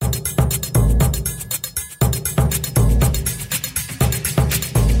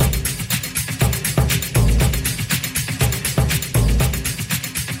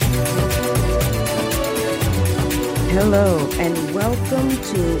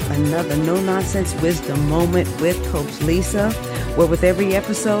to another No Nonsense Wisdom Moment with Coach Lisa, where with every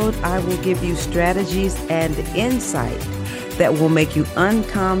episode, I will give you strategies and insight that will make you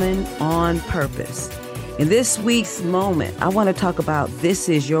uncommon on purpose. In this week's moment, I want to talk about this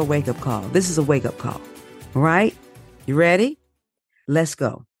is your wake-up call. This is a wake-up call, all right? You ready? Let's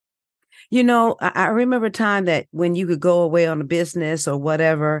go. You know, I remember a time that when you could go away on a business or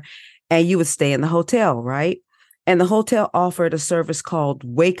whatever, and you would stay in the hotel, right? And the hotel offered a service called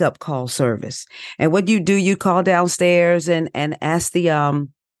wake up call service. And what you do, you call downstairs and ask the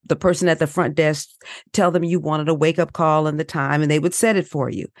person at the front desk, tell them you wanted a wake up call and the time, and they would set it for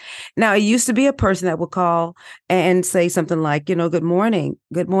you. Now, it used to be a person that would call and say something like, good morning,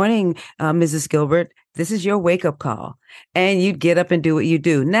 Mrs. Gilbert. This is your wake up call. And you'd get up and do what you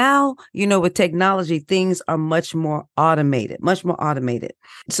do. Now, with technology, things are much more automated.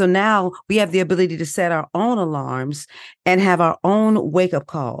 So now we have the ability to set our own alarms and have our own wake up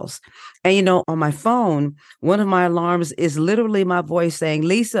calls. And, on my phone, one of my alarms is literally my voice saying,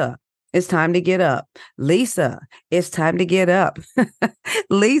 Lisa, it's time to get up. Lisa, it's time to get up.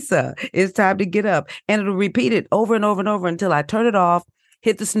 Lisa, it's time to get up. And it'll repeat it over and over and over until I turn it off,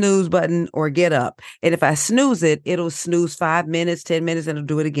 hit the snooze button, or get up. And if I snooze it, it'll snooze 5 minutes, 10 minutes, and it'll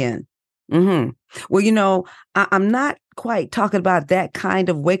do it again. Well, I'm not quite talking about that kind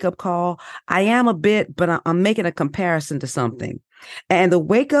of wake-up call. I am a bit, but I'm making a comparison to something. And the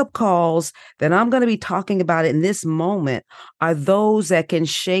wake-up calls that I'm going to be talking about in this moment are those that can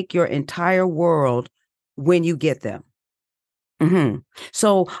shake your entire world when you get them.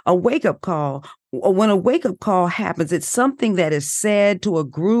 So a wake-up call, when a wake-up call happens, it's something that is said to a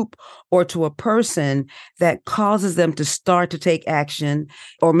group or to a person that causes them to start to take action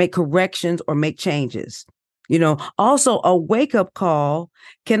or make corrections or make changes. Also a wake-up call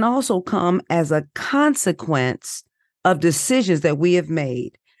can also come as a consequence of decisions that we have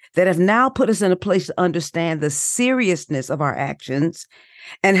made that have now put us in a place to understand the seriousness of our actions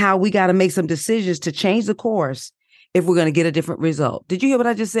and how we got to make some decisions to change the course if we're going to get a different result. Did you hear what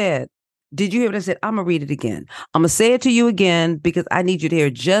I just said? Did you hear what I said? I'm going to read it again. I'm going to say it to you again because I need you to hear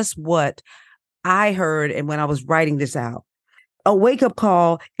just what I heard and when I was writing this out. A wake-up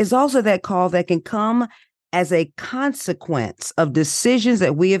call is also that call that can come as a consequence of decisions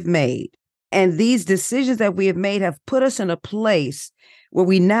that we have made. And these decisions that we have made have put us in a place where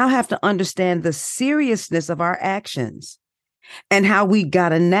we now have to understand the seriousness of our actions and how we got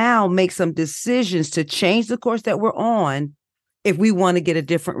to now make some decisions to change the course that we're on if we want to get a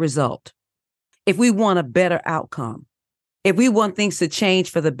different result, if we want a better outcome, if we want things to change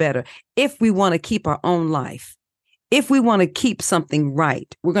for the better, if we want to keep our own life, if we want to keep something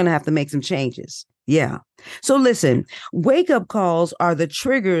right, we're going to have to make some changes. Yeah. So listen, wake-up calls are the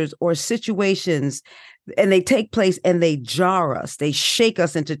triggers or situations, and they take place and they jar us. They shake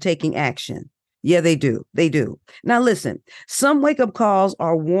us into taking action. Yeah, they do. They do. Now, listen, some wake-up calls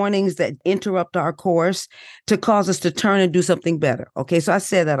are warnings that interrupt our course to cause us to turn and do something better. Okay, so I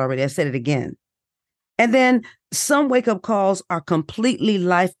said that already. I said it again. And then some wake-up calls are completely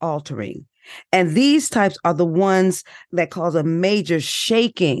life-altering. And these types are the ones that cause a major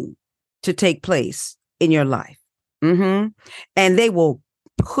shaking to take place in your life. And they will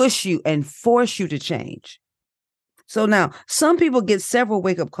push you and force you to change. So now some people get several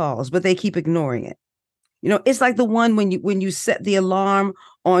wake-up calls, but they keep ignoring it. It's like the one when you set the alarm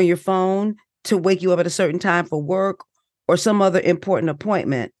on your phone to wake you up at a certain time for work or some other important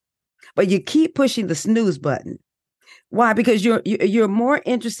appointment, but you keep pushing the snooze button. Why? Because you're more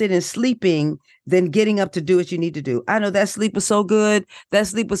interested in sleeping than getting up to do what you need to do. I know that sleep was so good.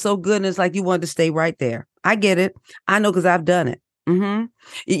 And it's like you wanted to stay right there. I get it. I know because I've done it.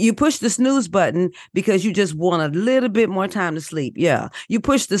 You push the snooze button because you just want a little bit more time to sleep. Yeah. You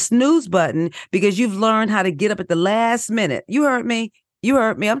push the snooze button because you've learned how to get up at the last minute. You heard me.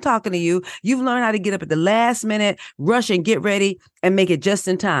 I'm talking to you. You've learned how to get up at the last minute, rush and get ready and make it just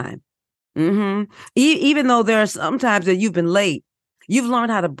in time. Even though there are some times that you've been late, you've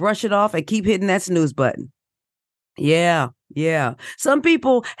learned how to brush it off and keep hitting that snooze button. Yeah. Some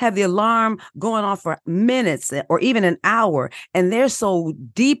people have the alarm going off for minutes or even an hour, and they're so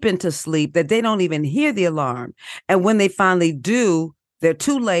deep into sleep that they don't even hear the alarm. And when they finally do, they're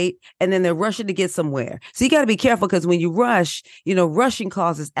too late, and then they're rushing to get somewhere. So you got to be careful because when you rush, rushing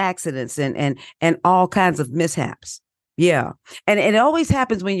causes accidents and all kinds of mishaps. Yeah. And it always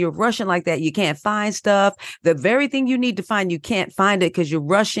happens when you're rushing like that. You can't find stuff. The very thing you need to find, you can't find it because you're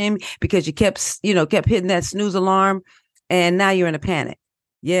rushing because you kept hitting that snooze alarm. And now you're in a panic.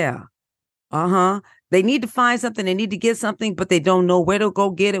 Yeah. They need to find something. They need to get something, but they don't know where to go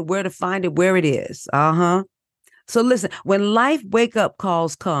get it, where to find it, where it is. So listen, when life wake up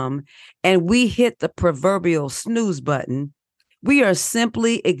calls come and we hit the proverbial snooze button, we are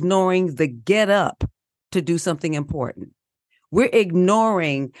simply ignoring the get up to do something important. We're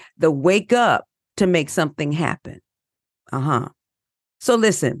ignoring the wake up to make something happen. Uh-huh. So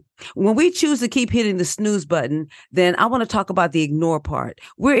listen, when we choose to keep hitting the snooze button, then I want to talk about the ignore part.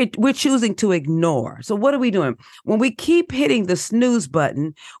 We're choosing to ignore. So what are we doing? When we keep hitting the snooze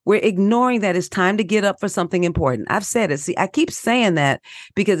button, we're ignoring that it's time to get up for something important. I've said it. See, I keep saying that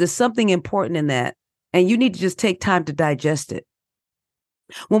because there's something important in that, and you need to just take time to digest it.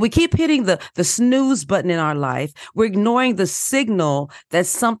 When we keep hitting the snooze button in our life, we're ignoring the signal that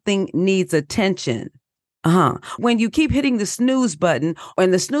something needs attention. When you keep hitting the snooze button,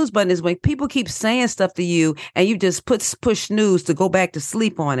 and the snooze button is when people keep saying stuff to you and you just push snooze to go back to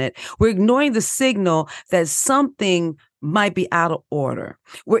sleep on it. We're ignoring the signal that something might be out of order.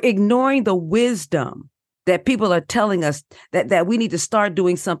 We're ignoring the wisdom that people are telling us that we need to start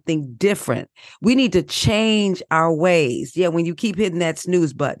doing something different. We need to change our ways. Yeah, when you keep hitting that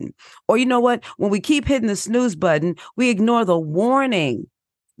snooze button. Or you know what? When we keep hitting the snooze button, we ignore the warning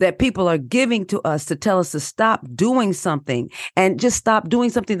that people are giving to us to tell us to stop doing something and just stop doing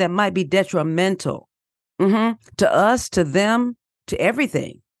something that might be detrimental to us, to them, to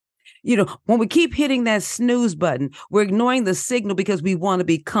everything. You know, when we keep hitting that snooze button, we're ignoring the signal because we want to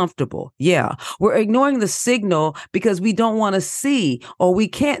be comfortable. Yeah. We're ignoring the signal because we don't want to see or we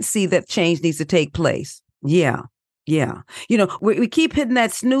can't see that change needs to take place. Yeah. Yeah. You know, we keep hitting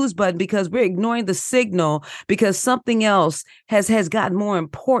that snooze button because we're ignoring the signal because something else has gotten more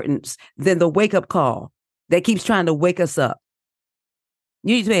importance than the wake up call that keeps trying to wake us up.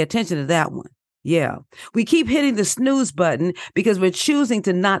 You need to pay attention to that one. Yeah. We keep hitting the snooze button because we're choosing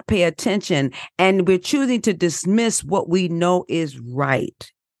to not pay attention and we're choosing to dismiss what we know is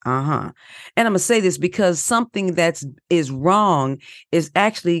right. And I'm going to say this because something is wrong is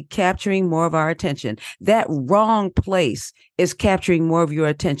actually capturing more of our attention. That wrong place is capturing more of your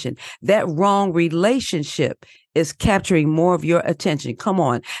attention. That wrong relationship is capturing more of your attention. Come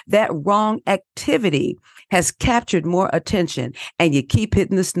on. That wrong activity has captured more attention and you keep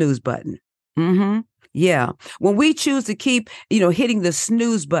hitting the snooze button. Yeah. When we choose to keep, hitting the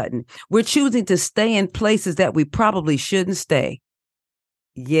snooze button, we're choosing to stay in places that we probably shouldn't stay.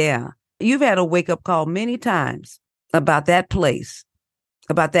 Yeah. You've had a wake up call many times about that place,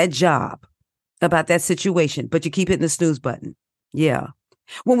 about that job, about that situation, but you keep hitting the snooze button. Yeah.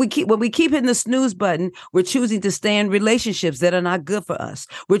 When we keep hitting the snooze button, we're choosing to stay in relationships that are not good for us.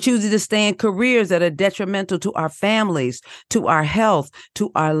 We're choosing to stay in careers that are detrimental to our families, to our health,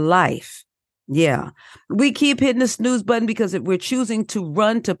 to our life. Yeah. We keep hitting the snooze button because we're choosing to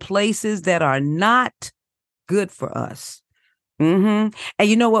run to places that are not good for us. And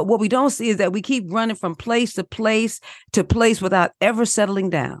you know what? What we don't see is that we keep running from place to place without ever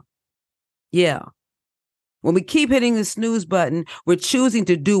settling down. Yeah. When we keep hitting the snooze button, we're choosing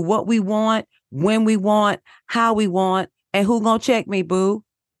to do what we want, when we want, how we want, and who gonna check me, boo?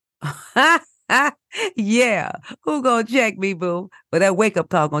 Yeah. Who gonna check me, boo? But that wake up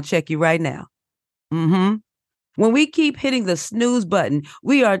call gonna check you right now. When we keep hitting the snooze button,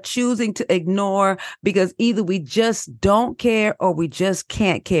 we are choosing to ignore because either we just don't care or we just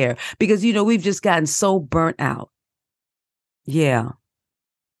can't care because, we've just gotten so burnt out. Yeah.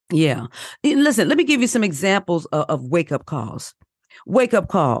 Yeah. Listen, let me give you some examples of wake-up calls. Wake-up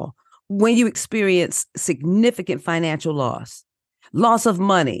call, when you experience significant financial loss of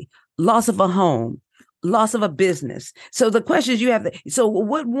money, loss of a home, loss of a business. So the questions you have, so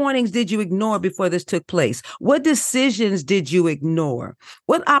what warnings did you ignore before this took place? What decisions did you ignore?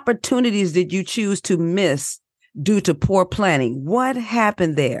 What opportunities did you choose to miss due to poor planning? What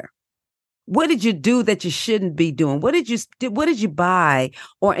happened there? What did you do that you shouldn't be doing? What did you buy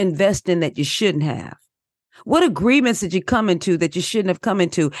or invest in that you shouldn't have? What agreements did you come into that you shouldn't have come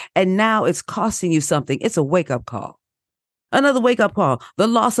into? And now it's costing you something. It's a wake-up call. Another wake-up call, the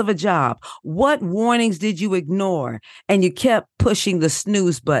loss of a job. What warnings did you ignore and you kept pushing the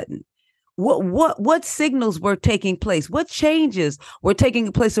snooze button? What signals were taking place? What changes were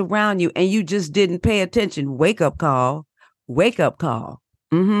taking place around you and you just didn't pay attention? Wake-up call. Wake-up call.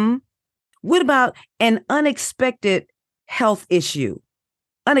 What about an unexpected health issue?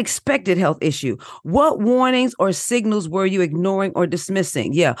 Unexpected health issue. What warnings or signals were you ignoring or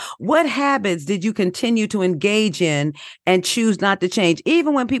dismissing? Yeah. What habits did you continue to engage in and choose not to change?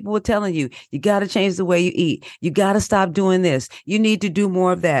 Even when people were telling you, you got to change the way you eat. You got to stop doing this. You need to do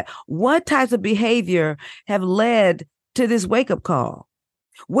more of that. What types of behavior have led to this wake-up call?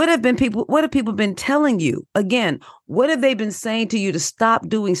 What have people been telling you? Again, what have they been saying to you to stop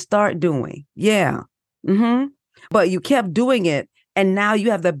doing, start doing? Yeah. but you kept doing it. And now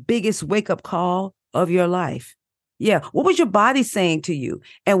you have the biggest wake up call of your life. Yeah. What was your body saying to you?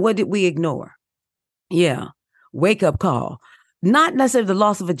 And what did we ignore? Yeah. Wake up call. Not necessarily the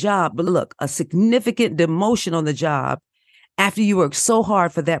loss of a job, but look, a significant demotion on the job after you worked so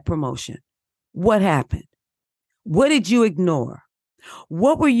hard for that promotion. What happened? What did you ignore?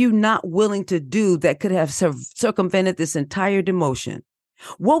 What were you not willing to do that could have circumvented this entire demotion?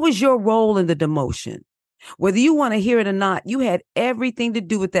 What was your role in the demotion? Whether you want to hear it or not, you had everything to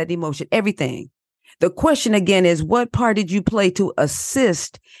do with that demotion, everything. The question again is, what part did you play to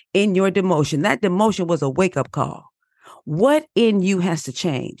assist in your demotion? That demotion was a wake-up call. What in you has to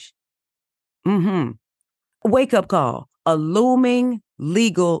change? Wake-up call, a looming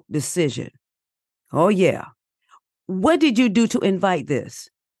legal decision. Oh, yeah. What did you do to invite this?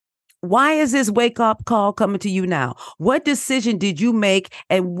 Why is this wake-up call coming to you now? What decision did you make,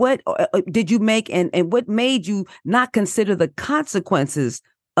 and what did you make, and what made you not consider the consequences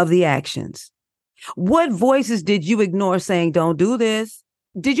of the actions? What voices did you ignore saying, don't do this?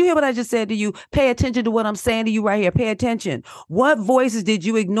 Did you hear what I just said to you? Pay attention to what I'm saying to you right here. Pay attention. What voices did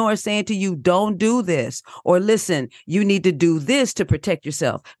you ignore saying to you, don't do this? Or listen, you need to do this to protect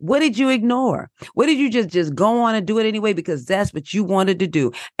yourself. What did you ignore? What did you just go on and do it anyway because that's what you wanted to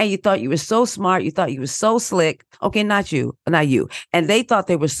do? And you thought you were so smart. You thought you were so slick. Okay, not you. And they thought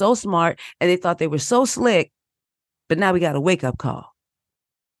they were so smart and they thought they were so slick. But now we got a wake-up call.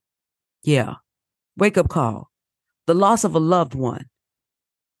 Yeah. Wake-up call. The loss of a loved one.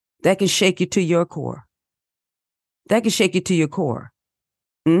 That can shake you to your core. That can shake you to your core.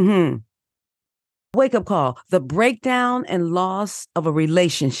 Wake-up call. The breakdown and loss of a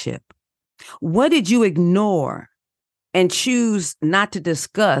relationship. What did you ignore and choose not to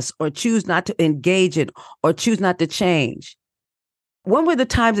discuss, or choose not to engage in, or choose not to change? When were the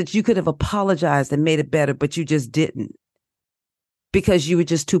times that you could have apologized and made it better, but you just didn't? Because you were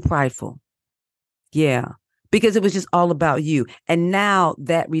just too prideful. Yeah. Because it was just all about you. And now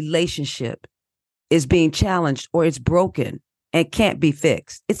that relationship is being challenged, or it's broken and can't be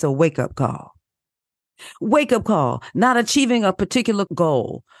fixed. It's a wake-up call. Wake-up call, not achieving a particular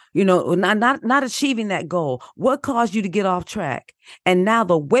goal, not achieving that goal. What caused you to get off track? And now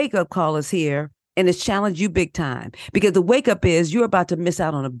the wake-up call is here, and it's challenged you big time, because the wake-up is you're about to miss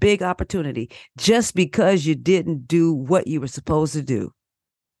out on a big opportunity just because you didn't do what you were supposed to do.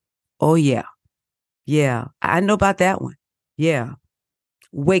 Oh, yeah. Yeah, I know about that one. Yeah.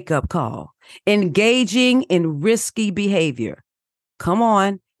 Wake-up call. Engaging in risky behavior. Come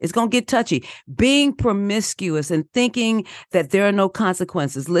on. It's going to get touchy. Being promiscuous and thinking that there are no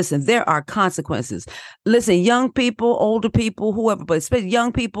consequences. Listen, there are consequences. Listen, young people, older people, whoever, but especially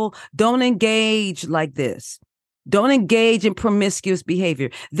young people, don't engage like this. Don't engage in promiscuous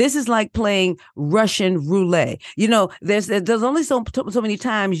behavior. This is like playing Russian roulette. There's only so many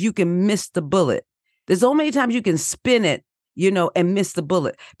times you can miss the bullet. There's so many times you can spin it, and miss the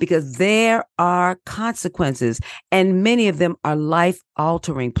bullet, because there are consequences, and many of them are life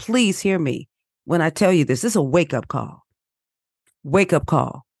altering. Please hear me when I tell you this. This is a wake-up call. Wake-up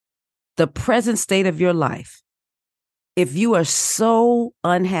call. The present state of your life. If you are so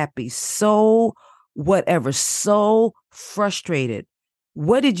unhappy, so whatever, so frustrated,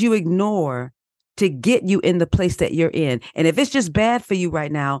 what did you ignore to get you in the place that you're in? And if it's just bad for you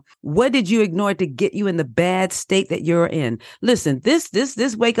right now, what did you ignore to get you in the bad state that you're in? Listen,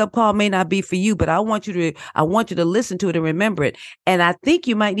 this wake-up call may not be for you, but I want you to listen to it and remember it. And I think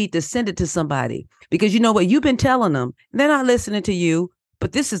you might need to send it to somebody, because you know what? You've been telling them, they're not listening to you,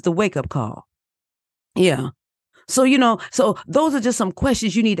 but this is the wake-up call. Yeah. So, so those are just some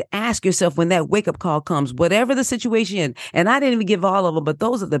questions you need to ask yourself when that wake-up call comes, whatever the situation. And I didn't even give all of them, but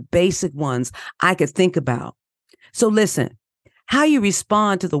those are the basic ones I could think about. So listen, how you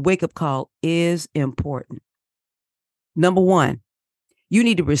respond to the wake-up call is important. Number one, you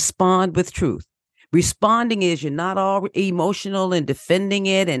need to respond with truth. Responding is you're not all emotional and defending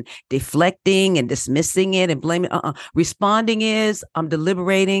it and deflecting and dismissing it and blaming. Responding is I'm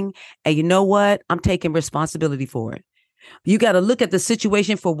deliberating, and you know what? I'm taking responsibility for it. You got to look at the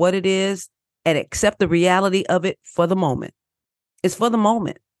situation for what it is and accept the reality of it for the moment. It's for the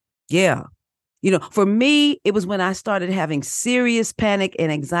moment. Yeah. For me, it was when I started having serious panic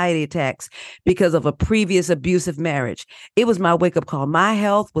and anxiety attacks because of a previous abusive marriage. It was my wake-up call. My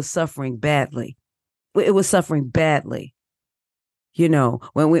health was suffering badly. It was suffering badly.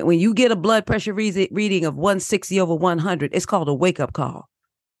 When you get a blood pressure reading of 160/100, it's called a wake-up call.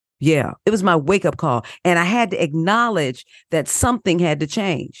 Yeah, it was my wake-up call. And I had to acknowledge that something had to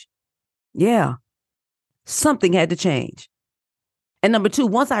change. Yeah, something had to change. And number two,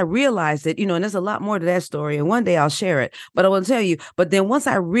 once I realized it, and there's a lot more to that story, and one day I'll share it, but I will tell you, but then once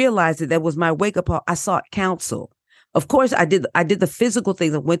I realized it, that was my wake up call, I sought counsel. Of course, I did the physical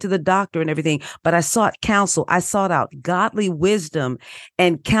things. I went to the doctor and everything, but I sought counsel. I sought out godly wisdom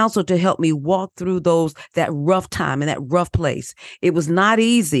and counsel to help me walk through that rough time and that rough place. It was not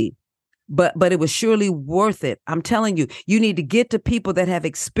easy, but it was surely worth it. I'm telling you, you need to get to people that have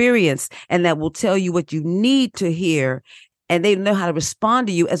experience and that will tell you what you need to hear, and they know how to respond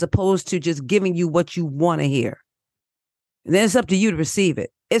to you as opposed to just giving you what you want to hear. And then it's up to you to receive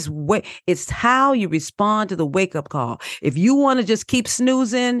it. It's how you respond to the wake-up call. If you want to just keep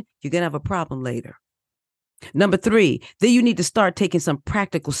snoozing, you're going to have a problem later. Number three, then you need to start taking some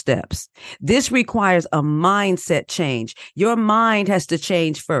practical steps. This requires a mindset change. Your mind has to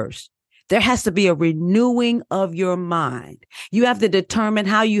change first. There has to be a renewing of your mind. You have to determine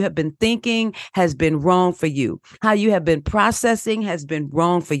how you have been thinking has been wrong for you. How you have been processing has been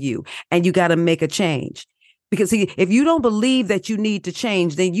wrong for you. And you got to make a change. Because see, if you don't believe that you need to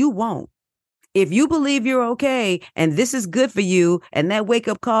change, then you won't. If you believe you're okay and this is good for you and that wake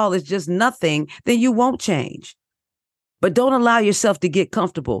up call is just nothing, then you won't change. But don't allow yourself to get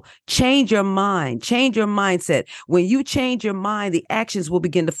comfortable. Change your mind. Change your mindset. When you change your mind, the actions will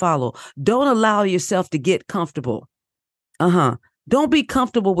begin to follow. Don't allow yourself to get comfortable. Don't be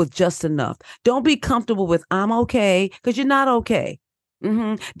comfortable with just enough. Don't be comfortable with I'm okay, because you're not okay.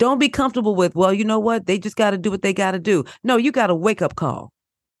 Don't be comfortable with, well, you know what? They just got to do what they got to do. No, you got a wake up call.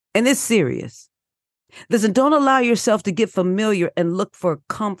 And it's serious. Listen, don't allow yourself to get familiar and look for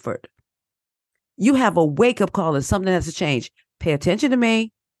comfort. You have a wake-up call and something has to change. Pay attention to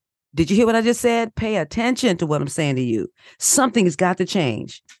me. Did you hear what I just said? Pay attention to what I'm saying to you. Something has got to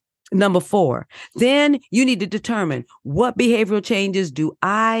change. Number four, then you need to determine what behavioral changes do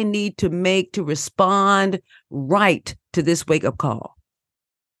I need to make to respond right to this wake-up call.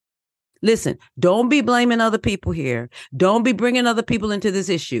 Listen, don't be blaming other people here. Don't be bringing other people into this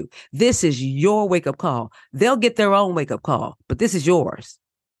issue. This is your wake-up call. They'll get their own wake-up call, but this is yours.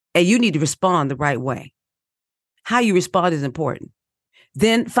 And you need to respond the right way. How you respond is important.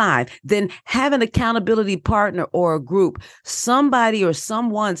 Then 5, then have an accountability partner or a group, somebody or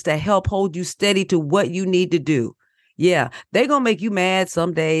someone's to help hold you steady to what you need to do. Yeah, they're going to make you mad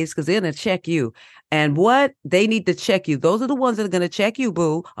some days because they're going to check you. And what? They need to check you. Those are the ones that are going to check you,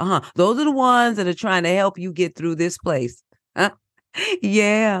 boo. Those are the ones that are trying to help you get through this place.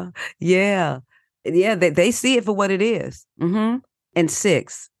 Yeah. They see it for what it is. And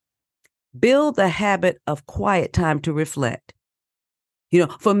 6, build the habit of quiet time to reflect.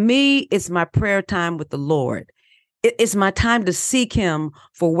 For me, it's my prayer time with the Lord. It's my time to seek him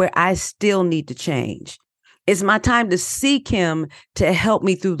for where I still need to change. It's my time to seek him to help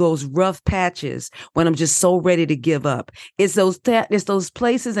me through those rough patches when I'm just so ready to give up. It's those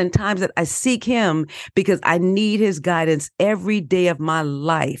places and times that I seek him because I need his guidance every day of my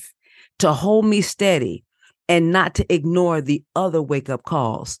life to hold me steady and not to ignore the other wake-up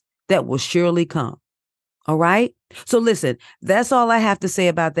calls that will surely come. All right. So listen, that's all I have to say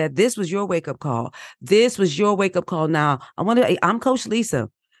about that. This was your wake-up call. This was your wake-up call. Now, I'm Coach Lisa,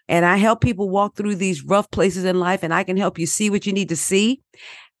 and I help people walk through these rough places in life, and I can help you see what you need to see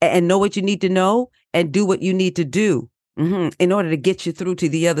and know what you need to know and do what you need to do in order to get you through to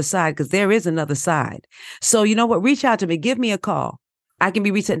the other side, because there is another side. So you know what? Reach out to me. Give me a call. I can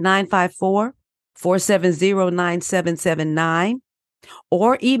be reached at 954-470-9779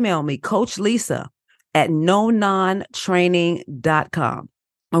 or email me, Coach Lisa at nonontraining.com.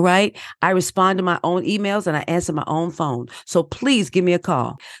 All right. I respond to my own emails and I answer my own phone. So please give me a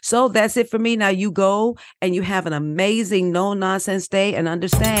call. So that's it for me. Now you go and you have an amazing no nonsense day, and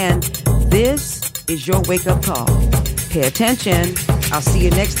understand this is your wake up call. Pay attention. I'll see you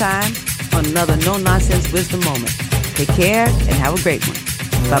next time on another no nonsense wisdom moment. Take care and have a great one.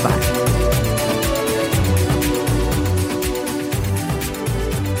 Bye-bye.